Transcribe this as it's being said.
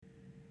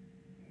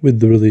With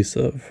the release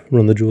of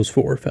Run the Jewels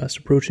 4 fast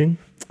approaching,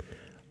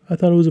 I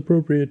thought it was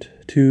appropriate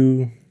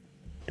to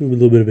do a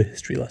little bit of a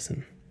history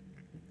lesson.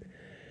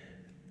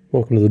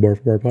 Welcome to the Bar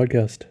for Bar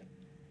podcast.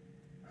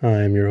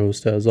 I am your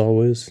host, as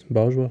always,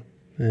 Bajwa,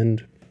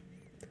 and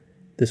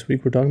this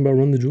week we're talking about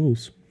Run the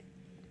Jewels.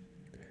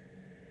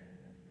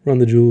 Run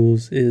the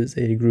Jewels is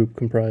a group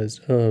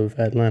comprised of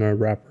Atlanta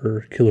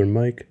rapper Killer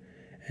Mike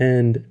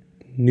and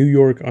New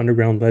York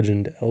underground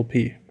legend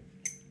LP.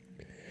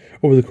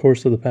 Over the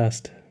course of the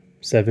past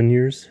 7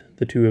 years,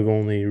 the two have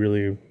only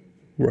really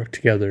worked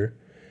together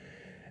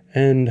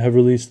and have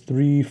released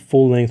 3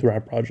 full-length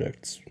rap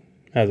projects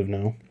as of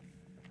now,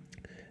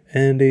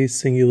 and a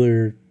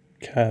singular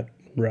cat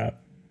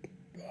rap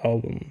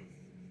album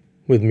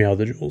with Meow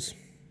the Jewels.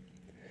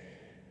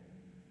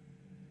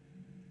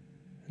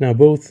 Now,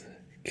 both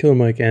Killer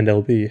Mike and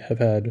LP have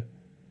had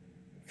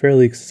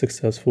fairly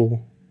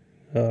successful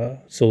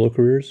solo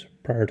careers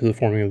prior to the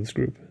forming of this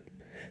group,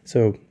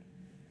 so it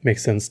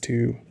makes sense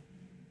to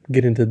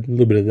get into a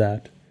little bit of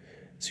that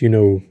so you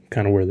know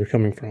kind of where they're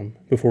coming from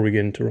before we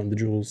get into Run the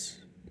Jewels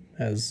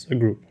as a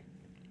group.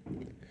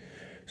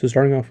 So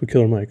starting off with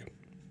Killer Mike.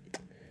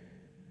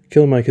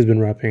 Killer Mike has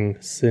been rapping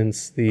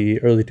since the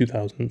early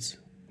 2000s,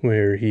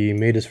 where he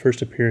made his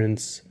first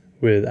appearance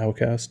with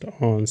Outkast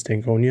on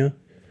Stankonia.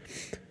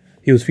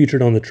 He was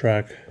featured on the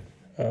track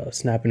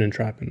Snappin' and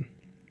Trappin',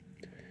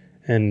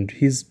 and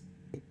he's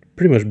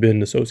pretty much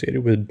been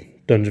associated with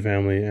Dungeon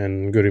Family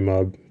and Goody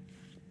Mob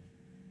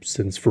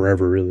since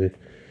forever, really.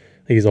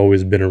 I think he's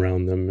always been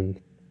around them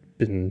and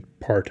been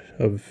part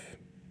of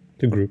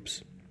the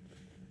groups.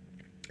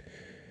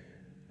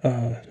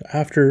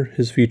 After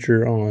his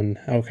feature on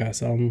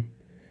Outkast's album,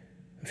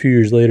 a few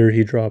years later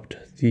he dropped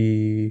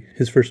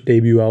his first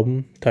debut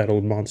album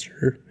titled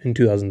Monster in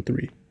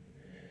 2003.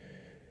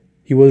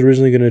 He was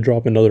originally going to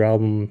drop another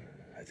album,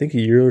 I think a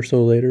year or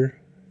so later,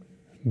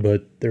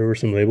 but there were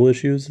some label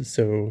issues,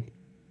 so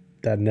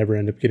that never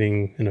ended up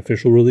getting an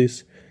official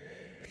release.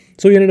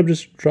 So he ended up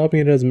just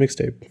dropping it as a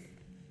mixtape.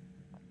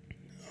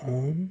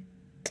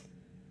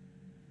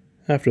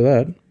 After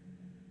that,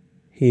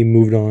 he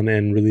moved on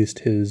and released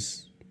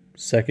his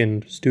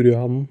second studio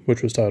album,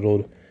 which was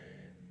titled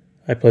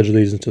I Pledge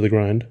Allegiance to the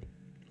Grind.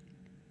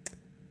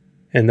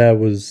 And that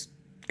was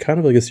kind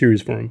of like a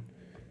series for him.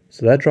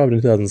 So that dropped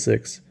in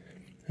 2006,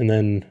 and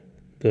then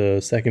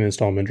the second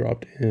installment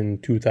dropped in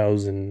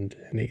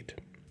 2008.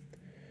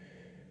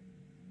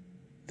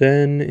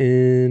 Then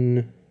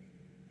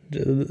a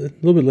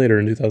little bit later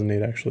in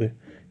 2008, actually,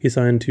 he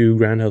signed to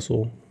Grand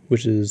Hustle,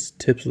 which is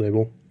Tip's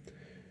label,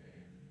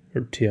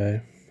 or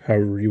T.I.,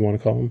 however you want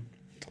to call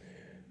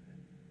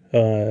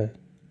him.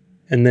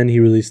 And then he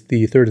released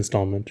the third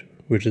installment,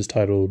 which is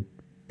titled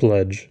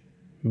Pledge,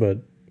 but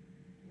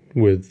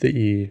with the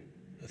E,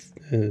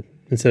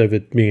 instead of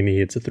it being an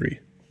E, it's a 3,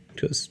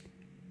 because,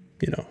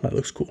 that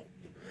looks cool.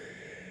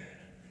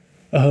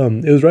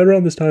 It was right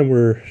around this time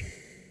where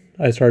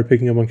I started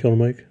picking up on Killer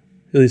Mike,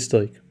 at least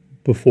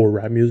before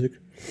rap music.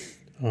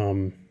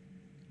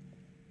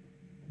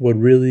 What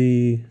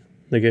really,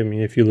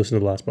 if you listen to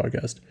the last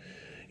podcast,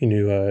 you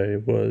knew I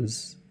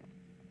was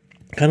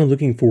kind of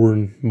looking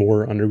for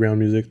more underground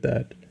music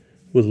that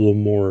was a little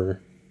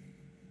more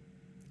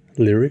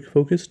lyric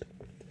focused.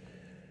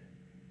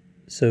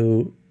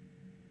 So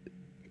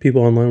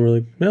people online were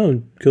like,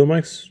 no, Killer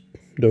Mike's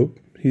dope.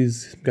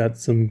 He's got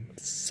some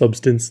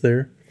substance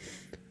there.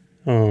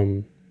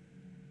 And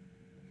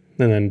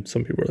then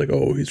some people were like,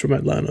 oh, he's from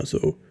Atlanta,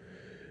 so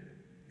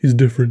he's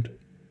different.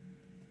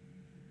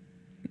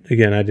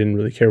 Again, I didn't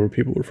really care where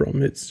people were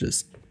from. It's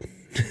just,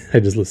 I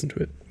just listened to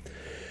it.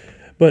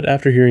 But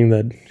after hearing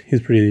that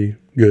he's pretty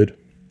good,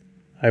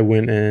 I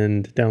went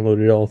and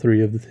downloaded all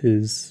 3 of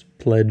his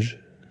Pledge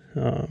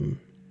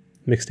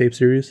mixtape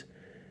series.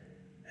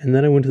 And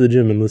then I went to the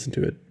gym and listened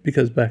to it,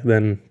 because back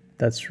then,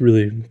 that's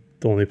really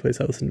the only place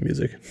I listened to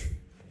music.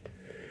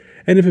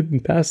 And if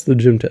it passed the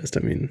gym test,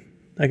 I can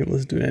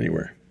listen to it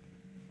anywhere.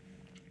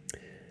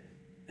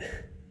 A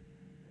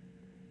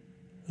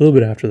little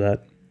bit after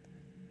that,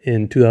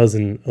 in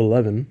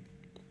 2011,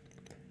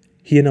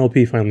 he and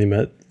LP finally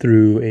met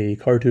through a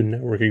Cartoon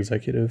Network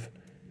executive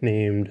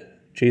named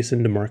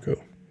Jason DeMarco.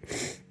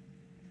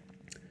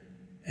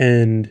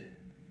 And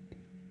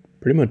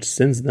pretty much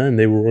since then,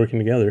 they were working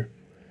together.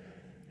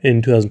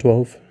 In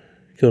 2012,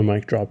 Killer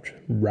Mike dropped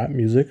Rap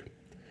Music,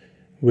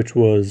 which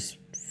was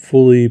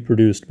fully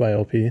produced by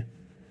LP.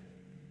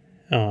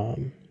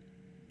 And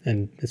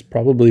it's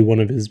probably one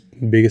of his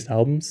biggest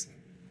albums.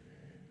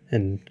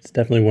 And it's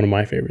definitely one of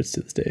my favorites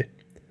to this day.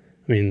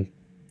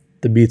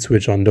 The beat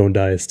switch on Don't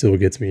Die still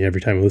gets me every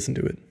time I listen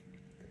to it.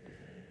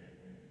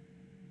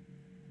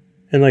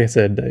 And like I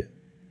said,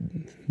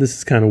 this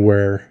is kind of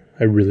where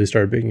I really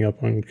started picking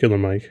up on Killer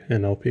Mike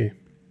and LP.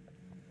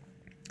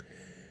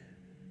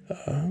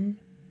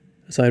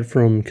 Aside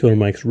from Killer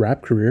Mike's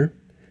rap career,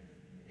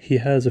 he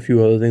has a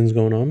few other things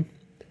going on.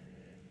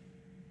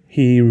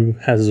 He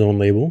has his own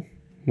label,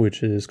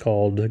 which is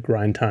called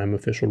Grind Time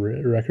Official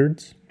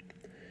Records.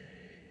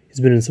 He's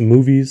been in some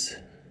movies,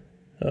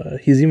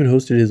 He's even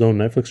hosted his own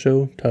Netflix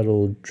show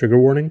titled Trigger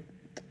Warning.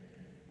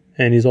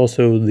 And he's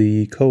also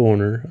the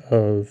co-owner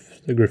of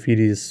the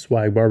Graffiti's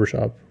Swag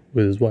Barbershop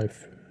with his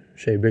wife,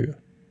 Shay Biga.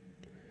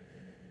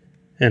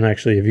 And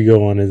actually, if you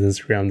go on his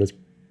Instagram, that's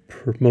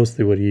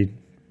mostly what he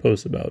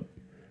posts about.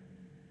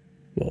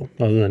 Well,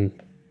 other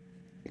than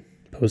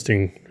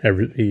posting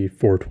every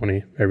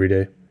 420 every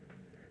day.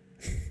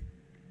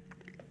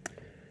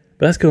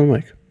 But that's Killer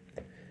Mike.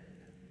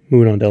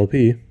 Moving on to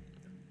LP.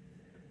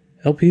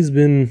 LP's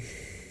been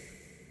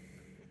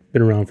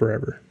around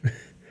forever.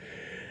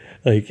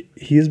 Like,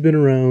 he's been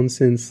around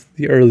since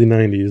the early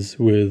 90s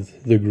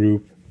with the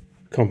group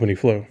Company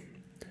Flow.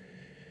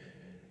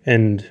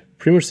 And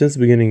pretty much since the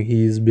beginning,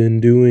 he's been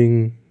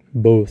doing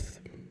both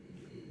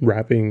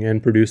rapping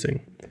and producing.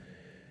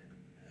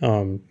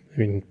 I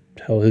mean,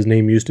 hell, his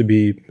name used to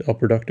be El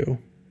Producto.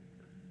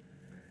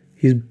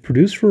 He's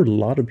produced for a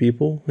lot of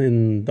people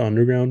in the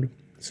underground.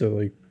 So,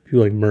 like, people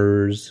like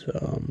Murs.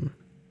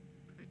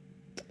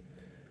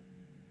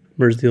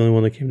 Murs is the only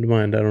one that came to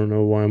mind. I don't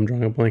know why I'm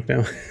drawing a blank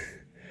now.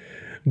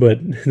 But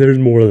there's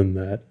more than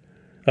that.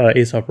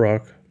 Aesop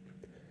Rock.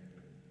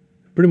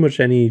 Pretty much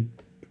any,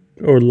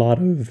 or a lot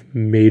of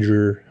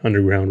major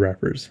underground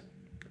rappers.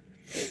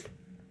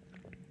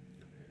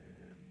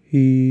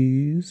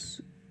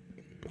 He's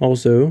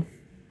also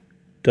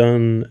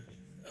done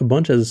a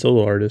bunch as a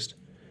solo artist.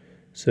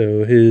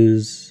 So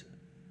he's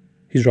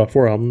dropped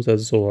 4 albums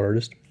as a solo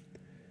artist.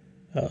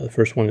 The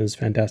first one is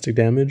Fantastic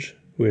Damage,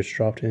 which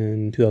dropped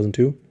in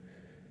 2002.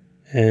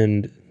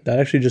 And that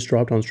actually just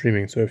dropped on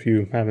streaming. So if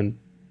you haven't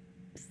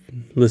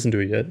listened to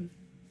it yet,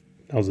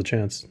 now's the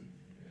chance.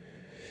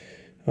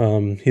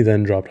 He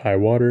then dropped High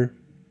Water,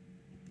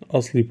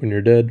 I'll Sleep When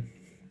You're Dead,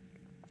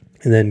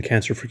 and then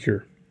Cancer for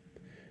Cure.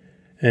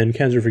 And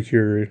Cancer for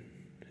Cure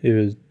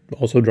is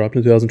also dropped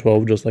in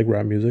 2012, just like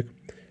rap music.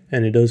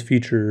 And it does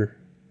feature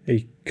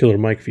a Killer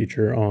Mike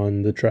feature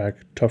on the track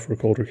Tougher,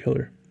 Colder,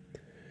 Killer.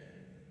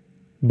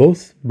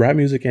 Both rap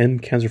music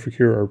and Cancer for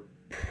Cure are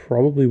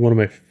probably one of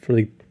my,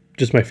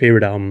 just my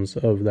favorite albums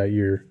of that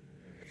year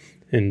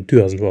in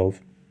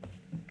 2012.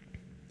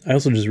 I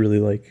also just really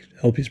like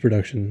LP's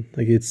production.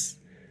 Like, it's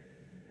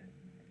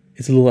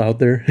a little out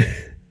there,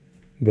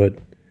 but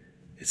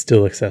it's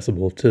still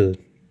accessible to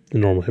the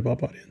normal hip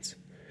hop audience.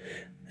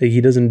 Like,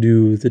 he doesn't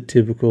do the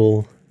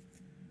typical,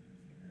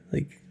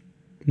 like,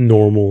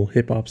 normal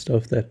hip hop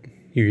stuff that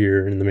you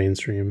hear in the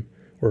mainstream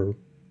or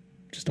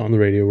just on the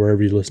radio,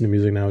 wherever you listen to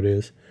music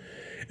nowadays.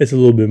 It's a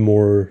little bit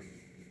more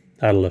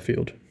out of left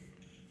field.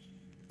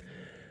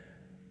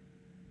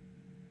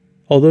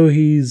 Although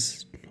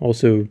he's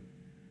also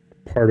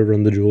part of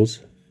Run the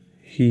Jewels,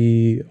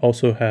 he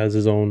also has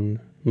his own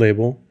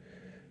label.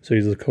 So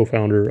he's the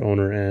co-founder,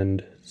 owner,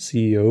 and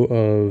CEO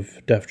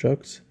of Def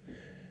Jux.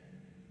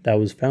 That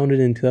was founded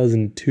in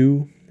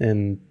 2002,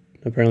 and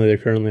apparently they're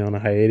currently on a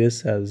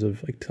hiatus as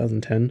of like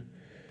 2010.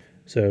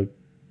 So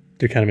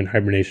they're kind of in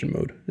hibernation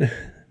mode.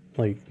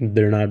 Like,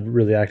 they're not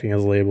really acting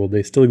as a label.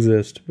 They still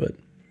exist, but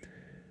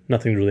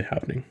nothing's really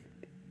happening.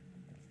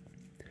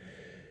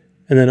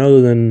 And then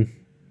other than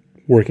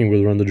working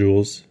with Run the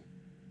Jewels,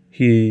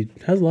 he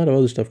has a lot of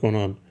other stuff going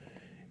on.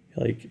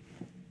 Like,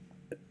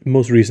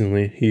 most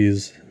recently,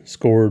 he's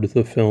scored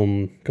the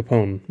film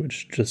Capone,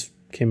 which just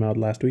came out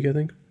last week, I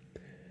think.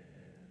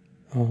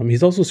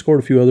 He's also scored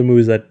a few other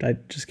movies that I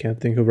just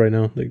can't think of right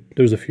now. Like,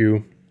 there's a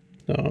few.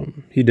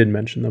 He did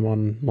mention them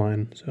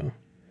online, so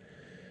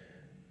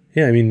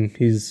yeah, I mean,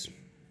 he's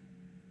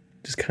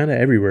just kind of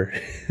everywhere.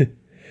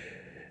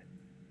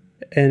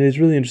 And it's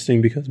really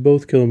interesting because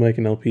both Killer Mike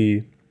and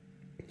LP,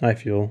 I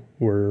feel,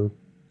 were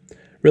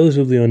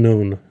relatively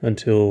unknown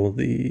until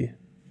the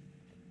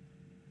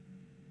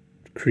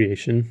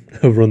creation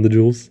of Run the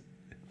Jewels.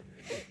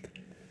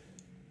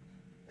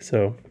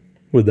 So,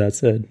 with that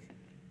said,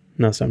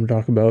 now it's time to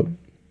talk about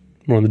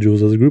Run the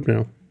Jewels as a group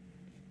now.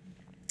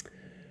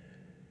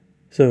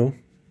 So,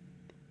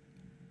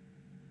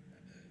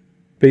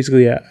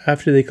 basically,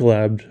 after they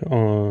collabed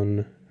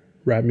on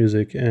rap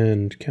music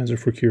and Cancer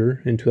for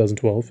Cure in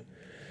 2012,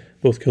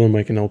 both Killer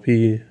Mike and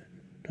LP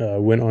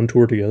went on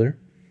tour together.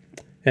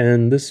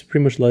 And this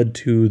pretty much led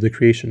to the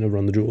creation of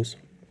Run the Jewels.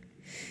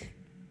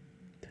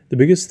 The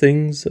biggest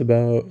things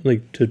about,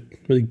 like, to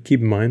really keep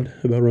in mind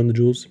about Run the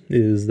Jewels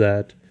is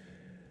that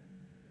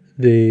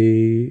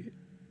their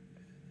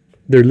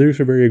lyrics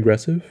are very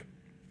aggressive.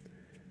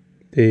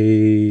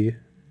 The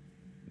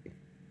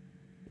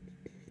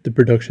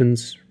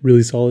production's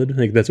really solid.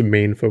 Like, that's a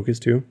main focus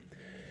too.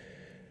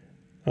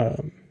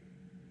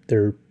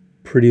 They're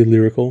pretty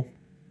lyrical,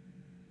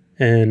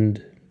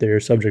 and their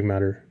subject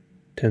matter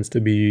tends to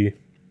be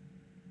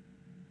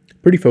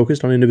pretty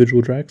focused on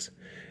individual tracks.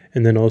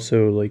 And then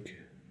also, like,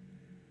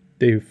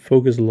 they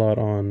focus a lot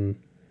on,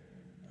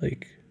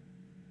 like,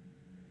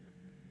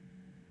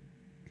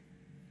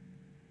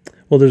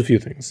 well, there's a few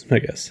things, I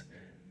guess.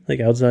 Like,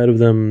 outside of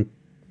them,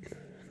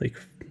 like,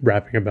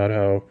 rapping about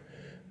how,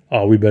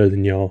 oh, we better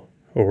than y'all,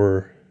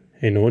 or,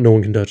 hey, no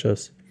one can touch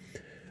us.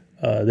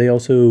 They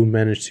also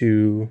manage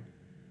to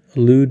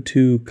allude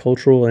to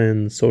cultural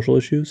and social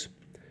issues.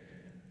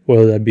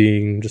 whether that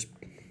being just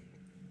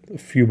a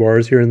few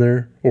bars here and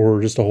there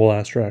or just a whole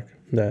ass track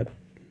that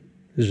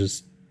is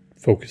just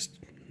focused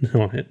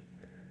on it.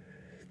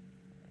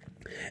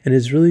 And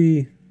it's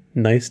really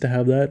nice to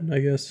have that, I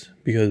guess,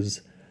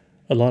 because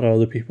a lot of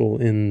other people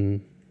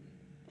in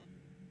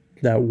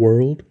that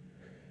world,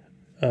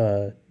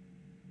 I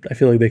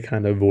feel like they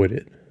kind of avoid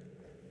it.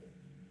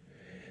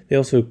 They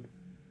also,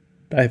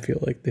 I feel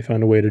like they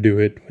find a way to do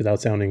it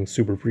without sounding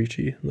super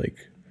preachy,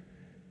 like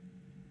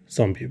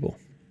some people.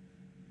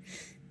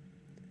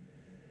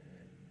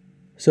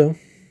 So,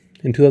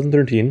 in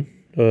 2013,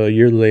 a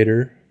year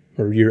later,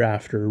 or a year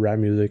after Rap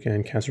Music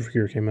and Cancer for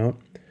Cure came out,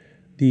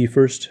 the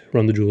first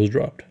Run the Jewels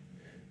dropped. I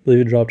believe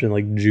it dropped in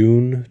like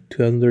June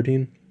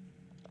 2013.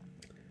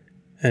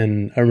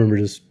 And I remember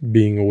just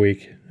being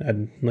awake at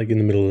like in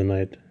the middle of the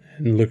night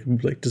and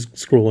just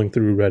scrolling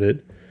through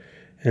Reddit.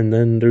 And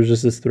then there's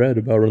just this thread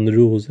about Run the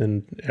Jewels,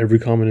 and every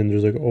comment in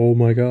there's like, oh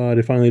my god,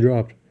 it finally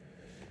dropped.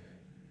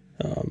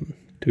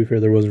 To be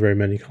fair, there wasn't very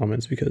many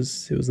comments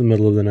because it was the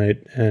middle of the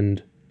night,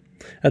 and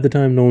at the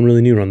time, no one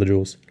really knew Run the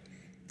Jewels.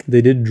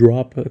 They did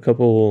drop a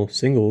couple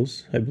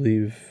singles, I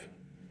believe.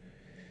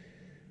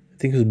 I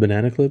think it was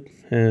Banana Clip,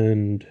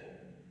 and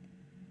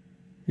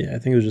yeah, I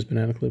think it was just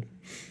Banana Clip.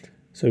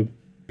 So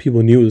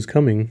people knew it was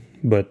coming,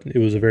 but it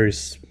was a very,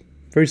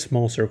 very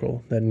small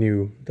circle that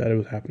knew that it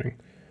was happening.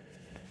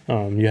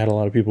 You had a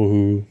lot of people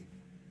who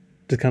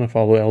just kind of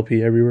follow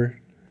LP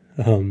everywhere.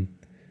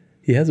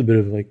 He has a bit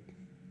of like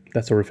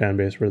that sort of fan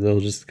base where they'll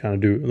just kind of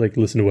do like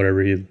listen to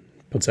whatever he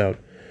puts out.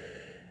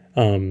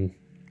 And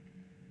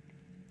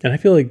I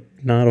feel like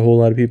not a whole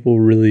lot of people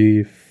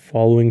really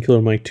following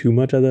Killer Mike too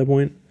much at that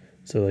point.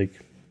 So like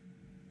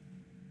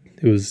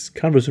it was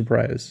kind of a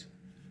surprise.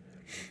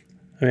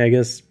 I mean, I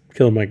guess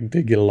Killer Mike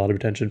did get a lot of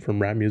attention from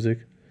Rap Music.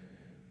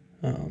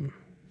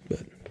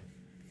 But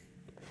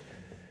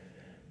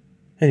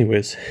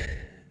anyways,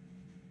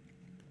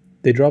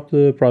 they dropped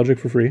the project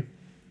for free,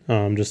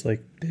 just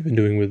like they've been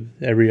doing with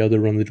every other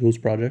Run the Jewels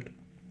project.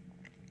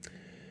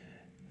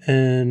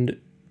 And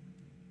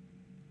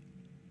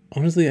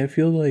honestly, I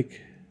feel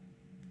like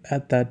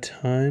at that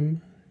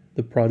time,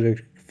 the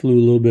project flew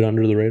a little bit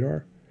under the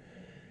radar.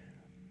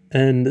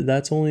 And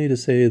that's only to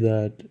say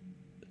that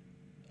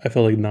I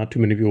felt like not too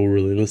many people were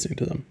really listening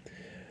to them.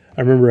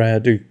 I remember I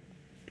had to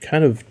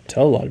kind of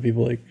tell a lot of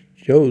people, like,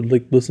 yo,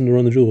 like, listen to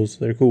Run the Jewels.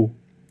 They're cool.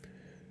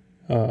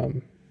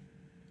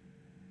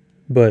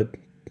 But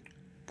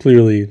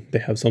clearly they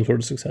have some sort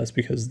of success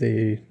because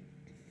they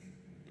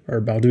are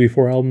about to be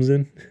 4 albums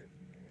in.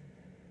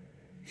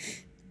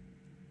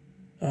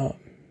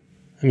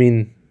 I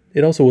mean,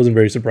 it also wasn't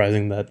very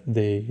surprising that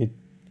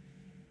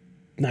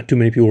not too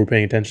many people were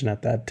paying attention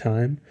at that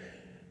time,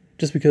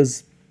 just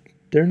because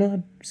they're not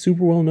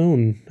super well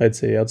known, I'd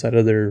say, outside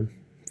of their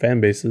fan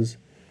bases.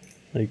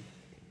 Like,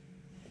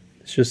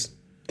 it's just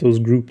those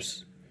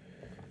groups,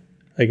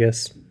 I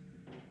guess,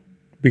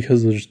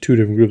 because there's 2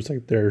 different groups,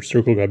 like their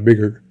circle got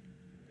bigger.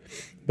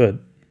 But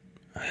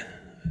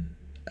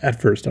at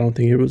first, I don't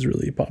think it was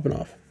really popping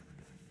off.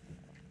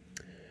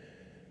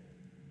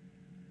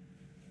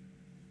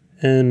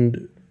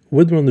 And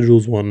with Run the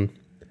Jewels 1,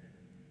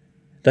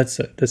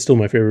 that's still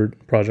my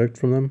favorite project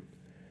from them.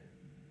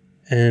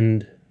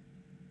 And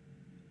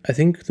I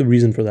think the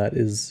reason for that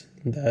is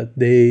that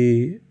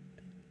they,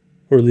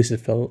 or at least it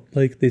felt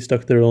like they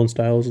stuck their own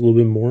styles a little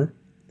bit more.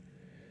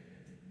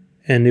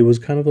 And it was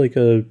kind of like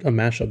a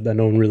mashup that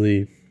no one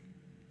really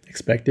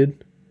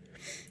expected.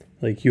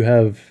 Like, you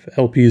have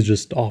LP's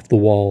just off the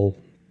wall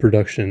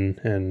production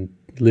and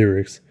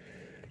lyrics,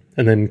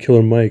 and then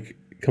Killer Mike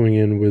coming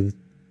in with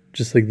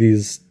just like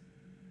these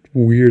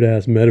weird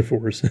ass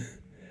metaphors.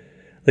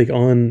 Like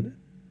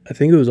I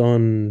think it was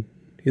on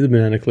either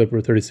Banana Clip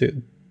or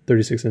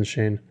 36-inch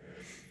Chain.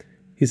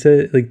 He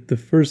said, like, the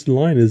first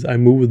line is, I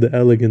move with the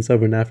elegance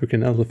of an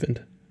African elephant.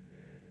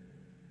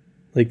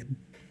 Like,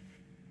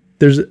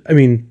 there's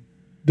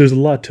a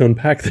lot to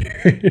unpack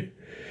there.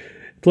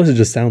 Plus it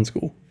just sounds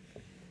cool.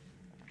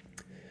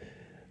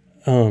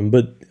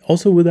 But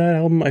also with that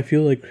album, I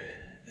feel like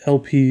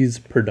LP's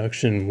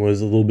production was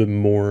a little bit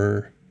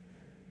more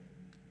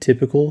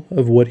typical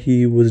of what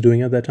he was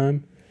doing at that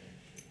time,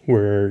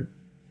 where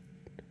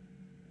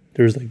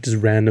there's like just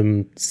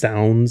random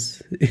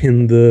sounds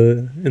in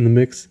the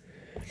mix.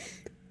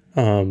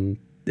 I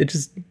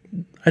just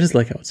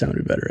like how it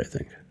sounded better, I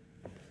think.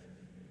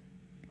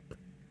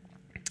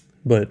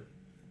 But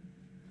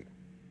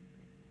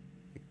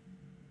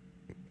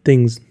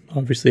things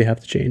obviously have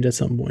to change at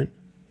some point.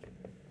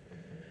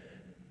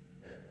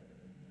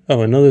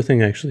 Oh, another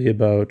thing actually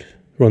about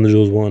Run the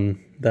Jewels 1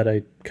 that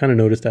I kind of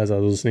noticed as I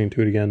was listening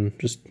to it again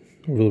just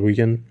over the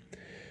weekend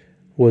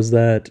was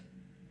that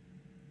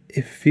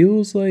it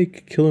feels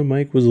like Killer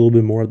Mike was a little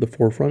bit more at the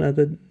forefront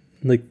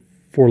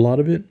for a lot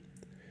of it.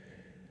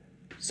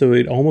 So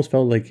it almost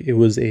felt like it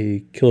was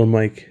a Killer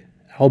Mike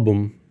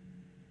album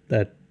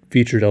that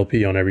featured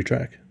LP on every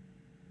track.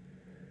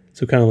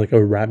 So kind of like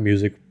a Rap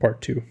Music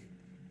part 2.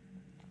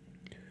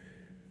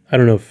 I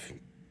don't know if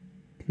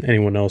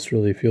anyone else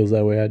really feels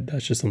that way.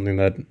 That's just something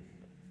that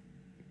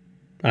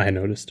I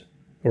noticed,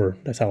 or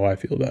that's how I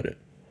feel about it.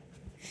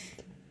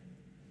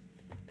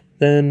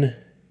 Then,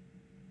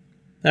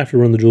 after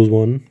Run the Jewels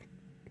 1,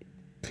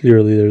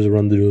 clearly there's a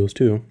Run the Jewels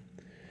 2.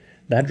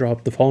 That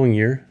dropped the following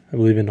year, I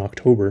believe in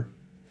October.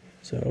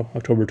 So,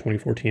 October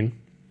 2014.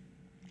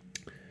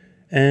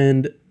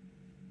 And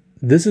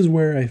this is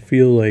where I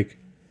feel like,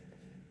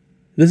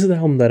 this is the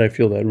album that I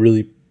feel that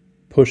really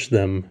pushed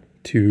them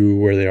to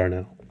where they are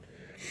now.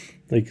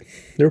 Like,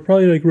 they were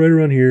probably like right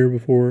around here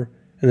before,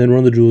 and then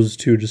Run the Jewels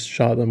 2 just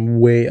shot them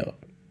way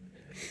up.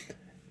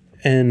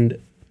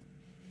 And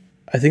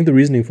I think the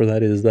reasoning for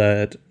that is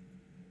that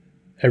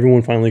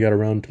everyone finally got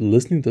around to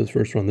listening to this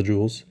first Run the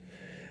Jewels,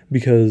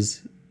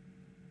 because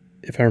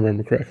if I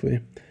remember correctly,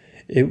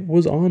 it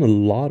was on a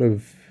lot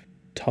of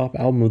top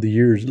album of the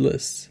year's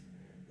lists.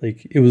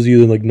 Like, it was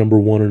either like number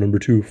 1 or number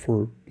 2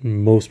 for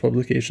most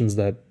publications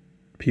that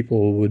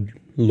people would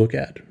look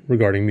at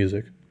regarding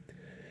music.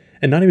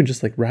 And not even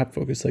just like rap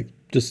focus, like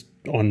just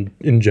on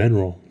in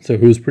general. So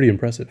it was pretty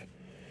impressive.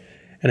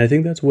 And I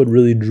think that's what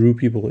really drew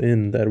people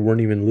in that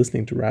weren't even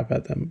listening to rap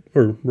at them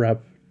or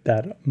rap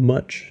that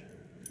much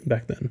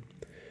back then.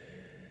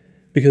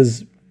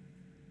 Because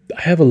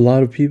I have a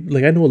lot of people,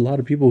 like I know a lot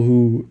of people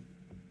who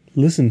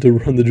listen to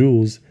Run the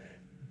Jewels,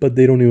 but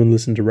they don't even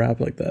listen to rap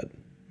like that.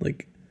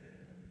 Like,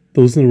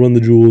 they listen to Run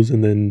the Jewels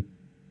and then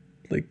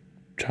like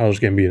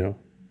Childish Gambino.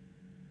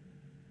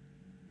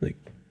 Like,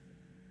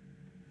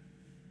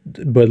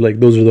 but like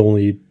those are the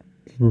only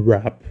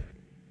rap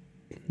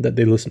that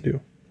they listen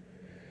to.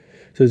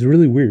 So it's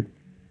really weird.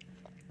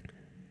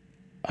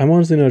 I'm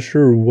honestly not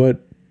sure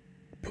what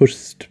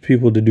pushed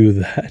people to do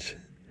that.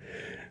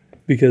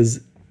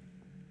 Because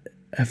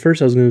at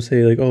first I was going to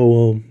say like, oh,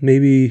 well,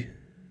 maybe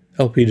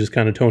LP just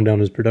kind of toned down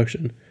his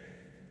production.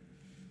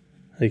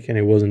 Like, and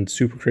it wasn't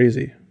super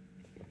crazy.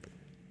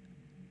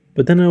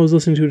 But then I was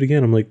listening to it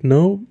again. I'm like,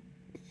 no,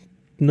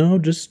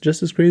 just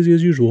as crazy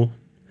as usual.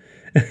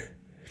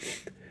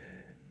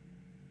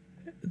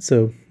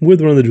 So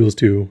with Run the Jewels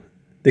 2,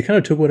 they kind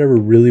of took whatever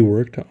really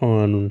worked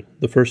on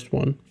the first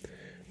one,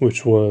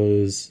 which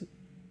was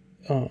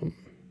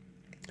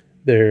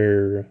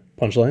their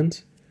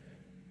punchlines,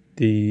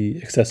 the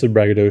excessive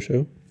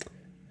braggadocio,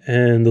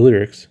 and the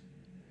lyrics.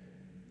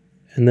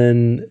 And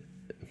then,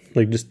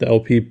 like, just the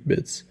LP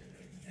bits.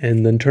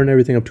 And then turn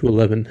everything up to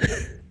 11.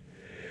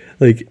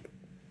 Like,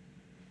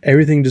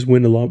 everything just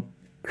went a lot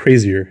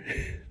crazier.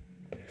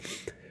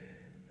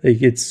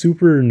 Like, it's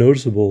super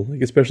noticeable,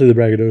 like, especially the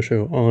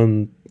braggadocio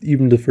on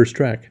even the first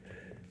track,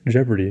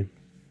 Jeopardy.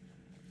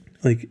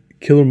 Like,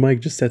 Killer Mike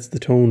just sets the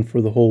tone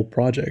for the whole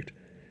project.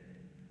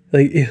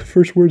 Like, the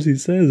first words he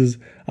says is,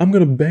 I'm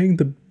gonna bang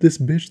this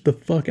bitch the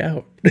fuck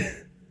out.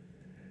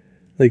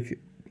 Like,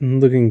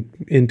 looking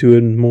into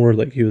it more,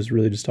 like, he was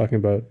really just talking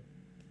about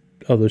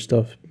other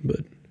stuff,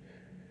 but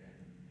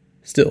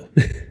still.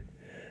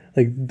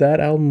 Like, that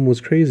album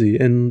was crazy,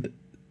 and,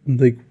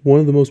 like,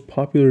 one of the most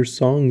popular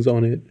songs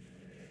on it,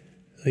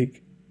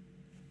 like,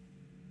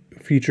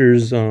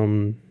 features,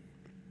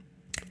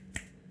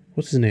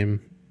 what's his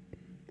name?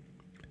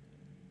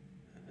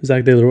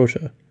 Zach De La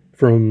Rocha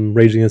from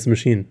Rage Against the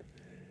Machine.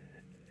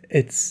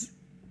 It's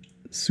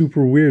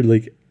super weird.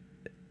 Like,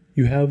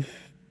 you have,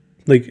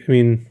 like, I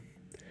mean,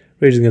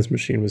 Rage Against the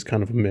Machine was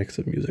kind of a mix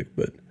of music,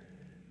 but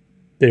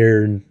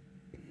they're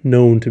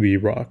known to be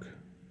rock.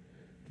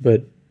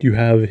 But you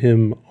have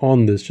him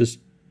on this just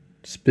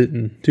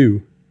spitting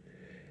too.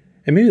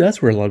 And maybe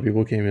that's where a lot of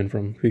people came in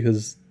from,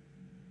 because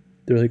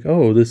they're like,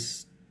 oh,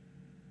 this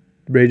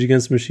Rage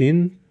Against the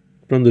Machine,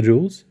 Run the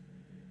Jewels?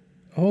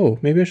 Oh,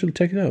 maybe I should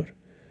check it out.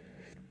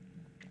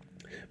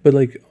 But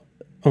like,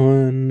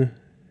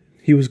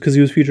 he was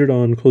featured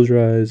on Close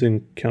Your Eyes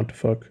and Count to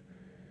Fuck.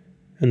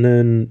 And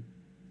then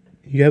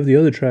you have the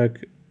other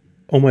track,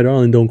 Oh My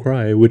Darling, Don't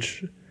Cry,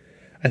 which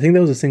I think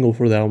that was a single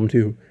for the album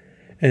too.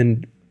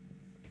 And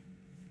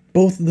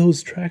both of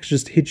those tracks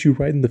just hit you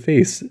right in the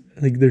face.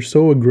 Like, they're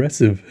so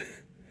aggressive.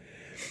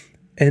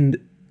 And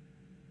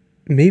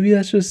maybe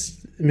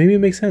it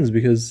makes sense,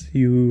 because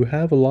you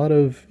have a lot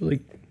of,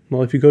 like,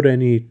 well, if you go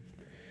to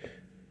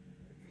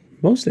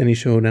most any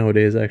show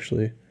nowadays,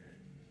 actually,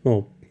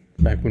 well,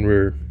 back when we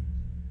were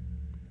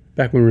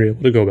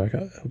able to go back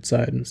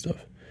outside and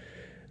stuff,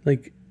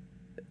 like,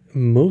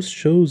 most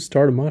shows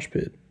start a mosh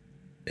pit.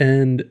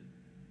 And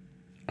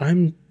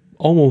I'm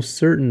almost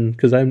certain,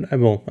 because I've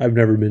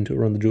never been to a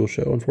Run the Jewels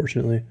show,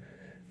 unfortunately,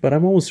 but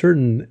I'm almost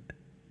certain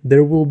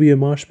there will be a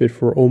mosh pit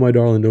for Oh My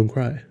Darling, Don't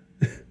Cry.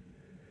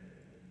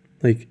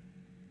 Like,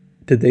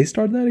 did they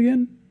start that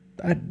again?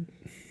 I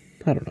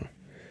don't know.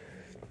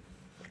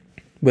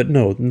 But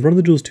no, Run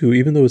the Jewels 2,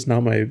 even though it's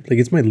not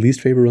it's my least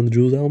favorite Run the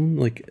Jewels album,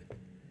 like,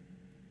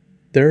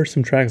 there are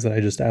some tracks that I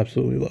just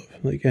absolutely love.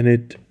 Like, and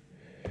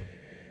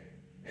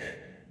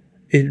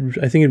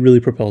I think it really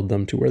propelled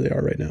them to where they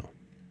are right now.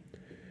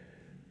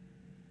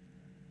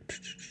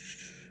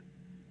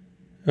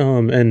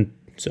 And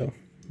so,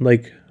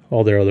 like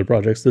all their other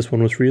projects, this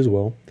one was free as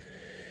well.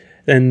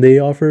 And they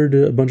offered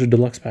a bunch of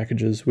deluxe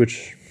packages,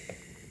 which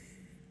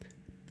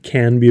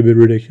can be a bit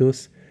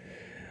ridiculous.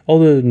 All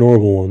the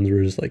normal ones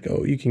were just like,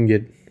 oh, you can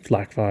get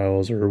FLAC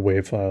files or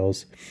WAV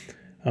files.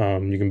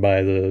 You can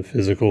buy the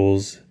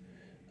physicals.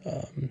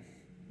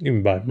 You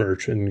can buy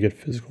merch and get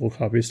physical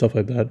copies, stuff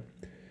like that.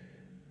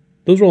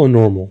 Those were all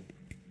normal.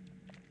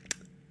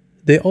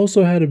 They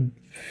also had a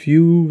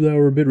few that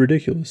were a bit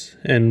ridiculous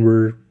and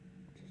were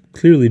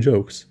clearly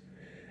jokes,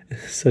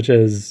 such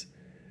as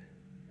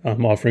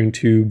offering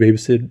to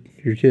babysit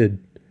your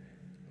kid,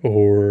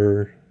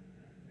 or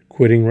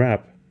quitting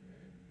rap,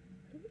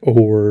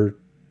 or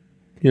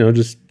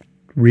just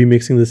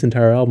remixing this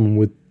entire album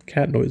with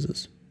cat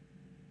noises.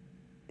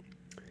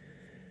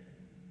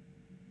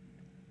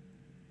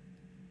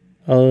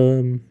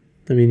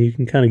 I mean, you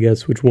can kind of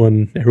guess which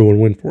one everyone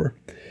went for.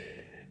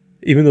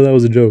 Even though that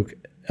was a joke,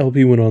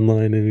 LP went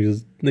online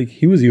and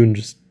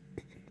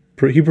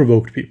he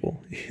provoked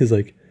people. He's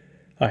like,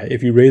 all right,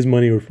 if you raise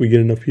money or if we get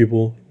enough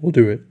people, we'll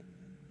do it.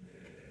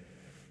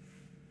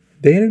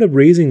 They ended up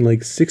raising like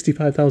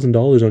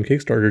 $65,000 on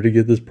Kickstarter to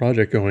get this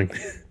project going.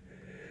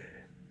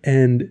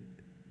 And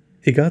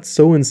it got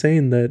so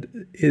insane that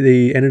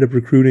they ended up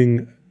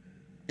recruiting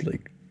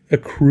like a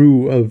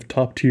crew of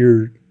top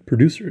tier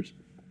producers.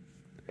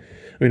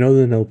 I mean, other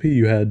than LP,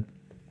 you had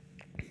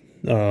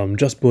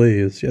Just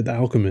Blaze, you had The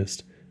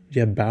Alchemist, you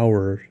had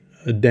Bauer,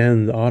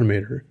 Dan the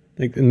Automator,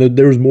 and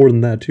there was more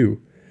than that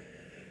too.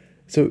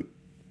 So,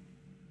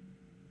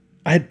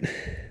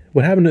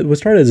 what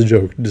started as a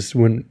joke just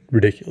went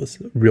ridiculous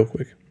real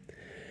quick.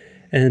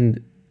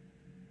 And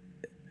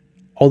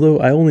although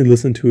I only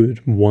listened to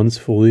it once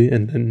fully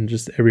and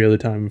just every other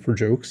time for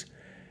jokes,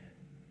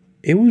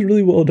 it was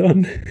really well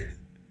done.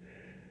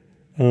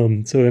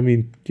 So I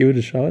mean, give it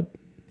a shot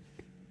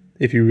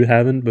if you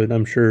haven't, but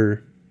I'm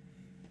sure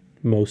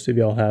most of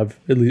y'all have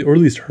at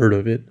least heard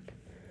of it.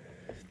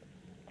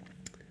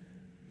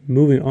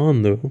 Moving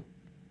on though,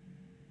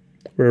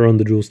 we're on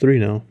the Jules 3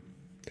 now.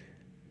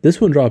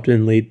 This one dropped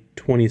in late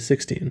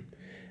 2016,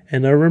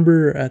 and I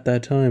remember at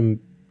that time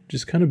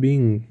just kind of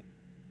being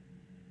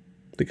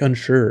like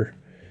unsure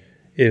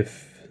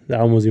if the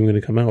album was even going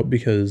to come out,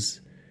 because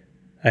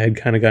I had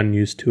kind of gotten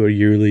used to a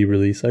yearly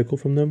release cycle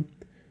from them.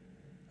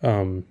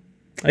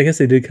 I guess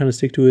they did kind of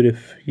stick to it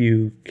if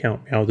you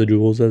count Meow the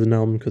Jewels as an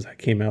album, because that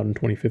came out in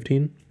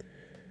 2015.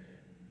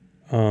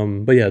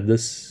 But yeah,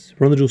 this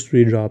Run the Jewels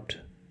 3 dropped,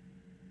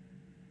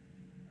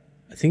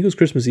 I think it was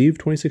Christmas Eve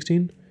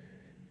 2016,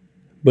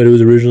 but it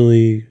was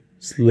originally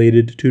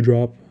slated to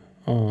drop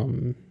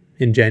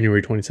in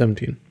January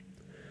 2017.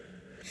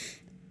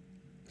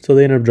 So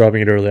they ended up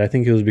dropping it early. I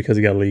think it was because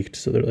it got leaked,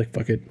 so they're like,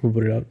 fuck it, we'll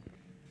put it out.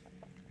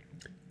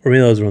 Or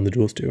maybe that was Run the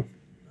Jewels 2.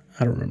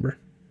 I don't remember.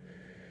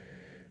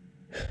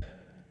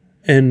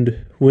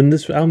 And when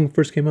this album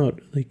first came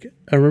out, like,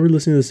 I remember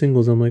listening to the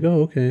singles, I'm like,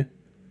 oh, okay.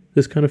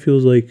 This kind of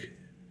feels like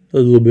a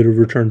little bit of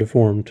return to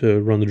form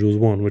to Run the Jewels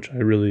 1, which I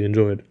really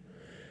enjoyed.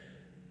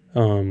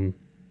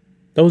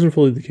 That wasn't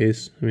fully the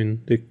case. I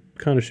mean, they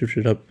kind of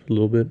shifted it up a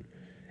little bit.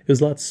 It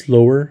was a lot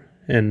slower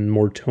and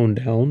more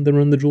toned down than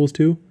Run the Jewels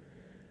 2.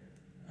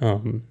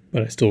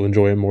 But I still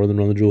enjoy it more than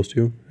Run the Jewels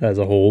 2 as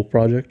a whole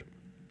project.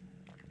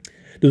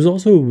 It was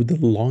also the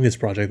longest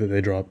project that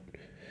they dropped.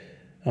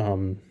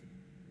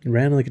 It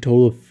ran like a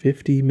total of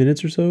 50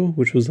 minutes or so,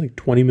 which was like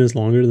 20 minutes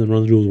longer than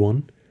Run the Jewels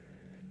 1.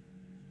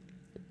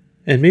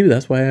 And maybe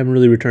that's why I haven't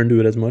really returned to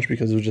it as much,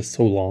 because it was just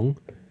so long.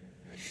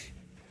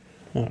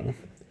 I don't know.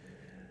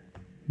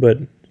 But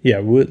yeah,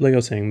 like I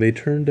was saying, they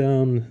turned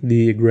down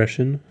the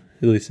aggression,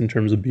 at least in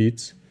terms of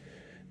beats.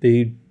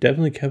 They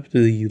definitely kept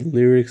the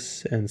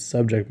lyrics and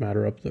subject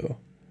matter up, though.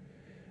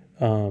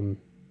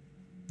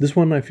 This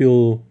one, I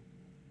feel,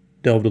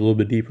 delved a little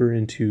bit deeper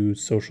into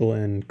social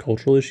and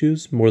cultural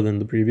issues more than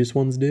the previous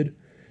ones did,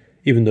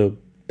 even though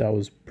that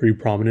was pretty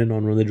prominent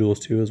on Run the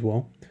Jewels 2 as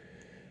well.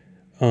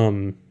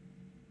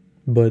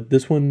 But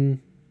this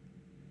one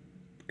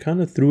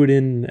kind of threw it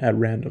in at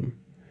random.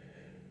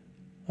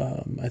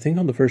 I think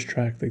on the first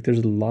track, like, there's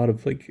a lot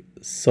of like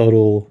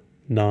subtle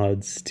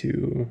nods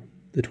to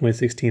the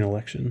 2016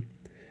 election,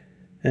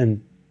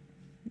 and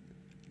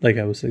like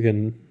I was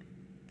again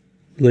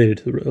related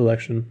to the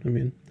election. I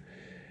mean,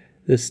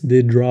 this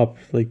did drop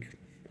like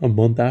a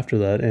month after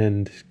that,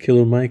 and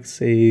Killer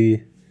Mike's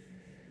a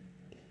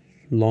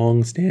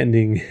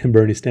long-standing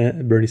Bernie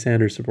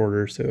Sanders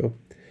supporter, so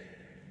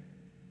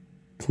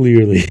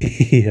clearly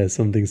he has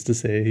some things to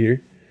say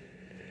here.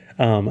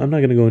 I'm not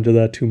going to go into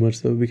that too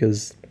much, though,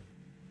 because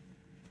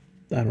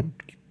I don't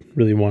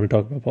really want to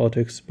talk about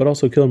politics, but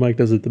also Killer Mike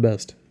does it the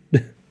best.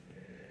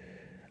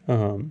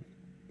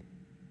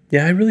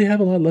 Yeah, I really have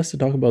a lot less to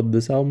talk about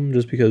this album,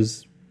 just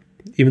because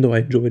even though I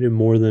enjoyed it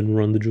more than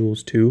Run the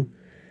Jewels 2,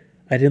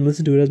 I didn't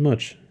listen to it as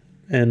much.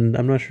 And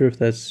I'm not sure if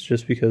that's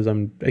just because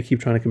I keep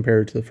trying to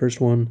compare it to the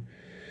first one,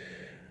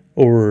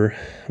 or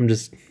I'm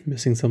just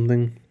missing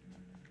something.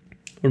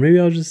 Or maybe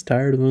I was just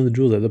tired of Run the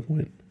Jewels at that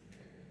point.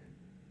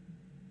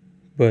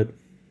 But,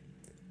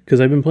 because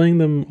I've been playing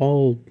them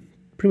all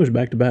pretty much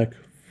back to back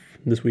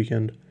this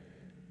weekend,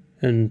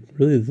 and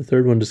really the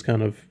third one just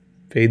kind of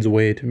fades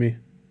away to me.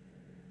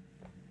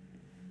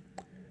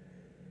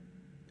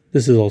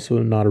 This is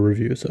also not a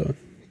review, so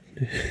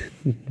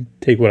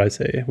take what I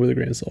say with a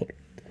grain of salt.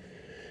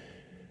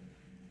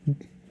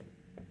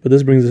 But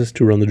this brings us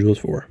to Run the Jewels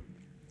 4.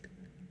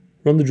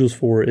 Run the Jewels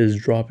 4 is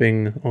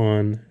dropping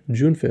on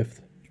June 5th.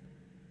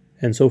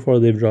 And so far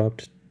they've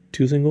dropped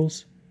 2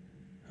 singles.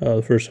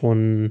 The first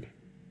one,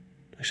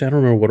 actually I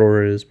don't remember what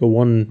order it is, but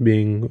one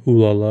being Ooh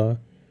La La,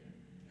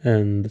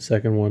 and the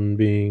second one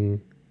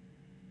being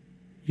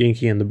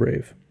Yankee and the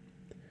Brave.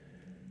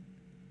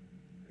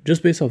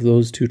 Just based off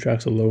those 2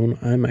 tracks alone,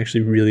 I'm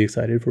actually really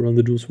excited for Run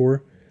the Jewels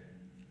 4.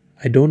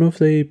 I don't know if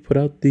they put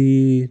out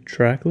the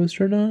track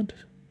list or not.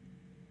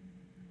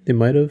 They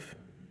might have.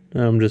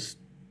 I'm just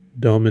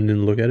dumb and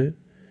didn't look at it.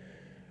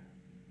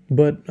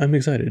 But I'm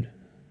excited.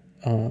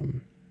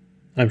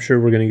 I'm sure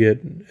we're going to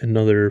get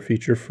another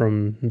feature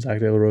from Zach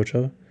De La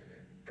Rocha.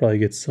 Probably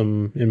get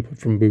some input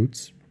from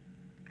Boots.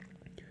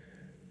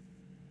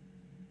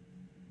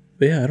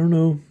 But yeah, I don't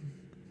know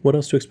what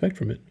else to expect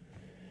from it.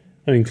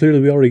 I mean, clearly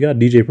we already got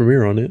DJ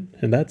Premier on it,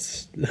 and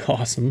that's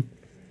awesome.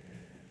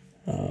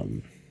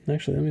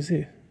 Actually, let me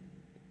see.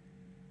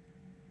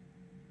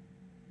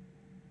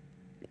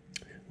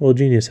 Well,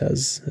 Genius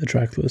has a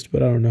track list,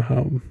 but I don't know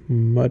how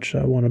much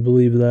I want to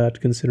believe that,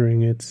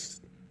 considering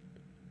it's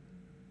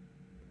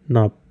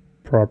not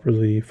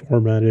properly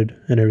formatted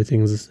and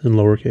everything's in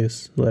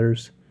lowercase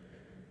letters.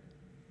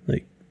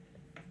 Like,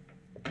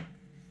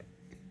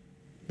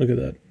 look at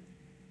that.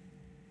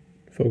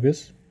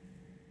 Focus.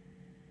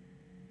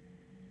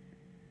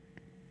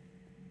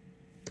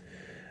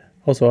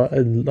 Also,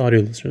 audio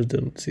listeners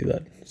didn't see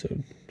that, so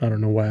I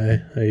don't know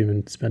why I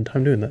even spent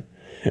time doing that.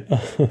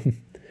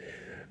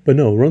 But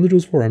no, Run the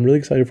Jewels 4, I'm really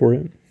excited for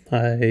it.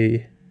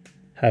 I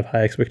have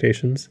high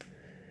expectations.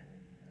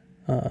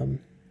 I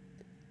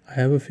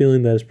have a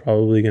feeling that it's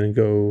probably going to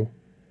go...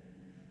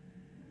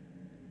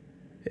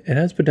 It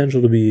has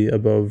potential to be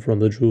above Run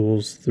the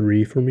Jewels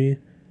 3 for me.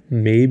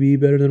 Maybe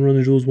better than Run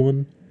the Jewels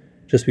 1,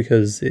 just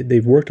because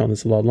they've worked on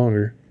this a lot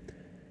longer.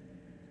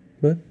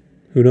 But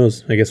who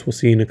knows? I guess we'll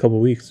see in a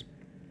couple weeks.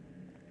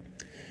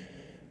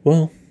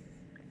 Well,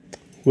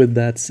 with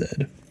that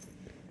said,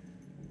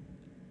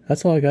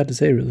 that's all I got to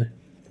say, really.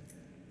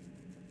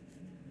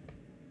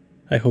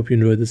 I hope you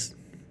enjoyed this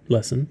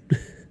lesson.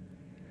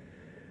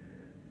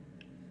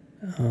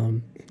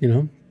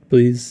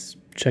 Please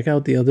check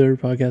out the other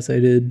podcast I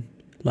did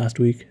last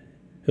week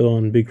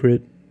on Big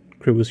Crit.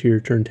 Crit Was Here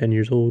turned 10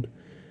 years old.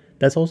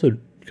 That's also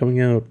coming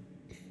out,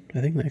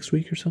 I think, next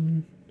week or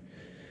something.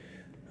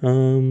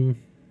 And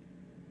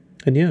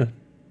yeah.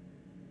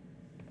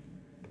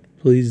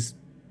 Please,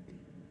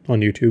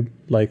 on YouTube,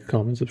 like,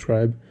 comment,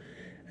 subscribe.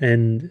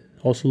 And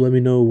also let me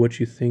know what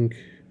you think,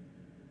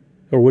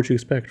 or what you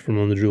expect from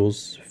Run the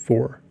Jewels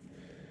 4.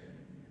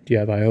 Do you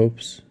have high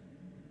hopes?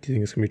 Do you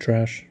think it's going to be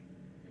trash?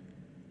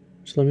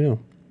 Just let me know.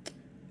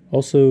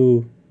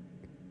 Also,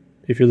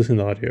 if you're listening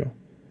to audio,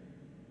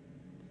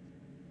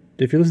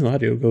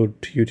 go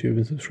to YouTube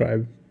and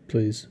subscribe,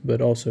 please.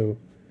 But also,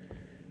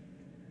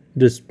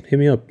 just hit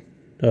me up.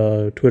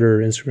 Twitter,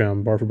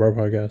 Instagram, Bar for Bar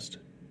Podcast.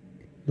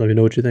 Let me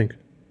know what you think.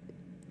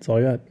 That's all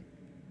I got.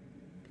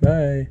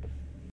 Bye.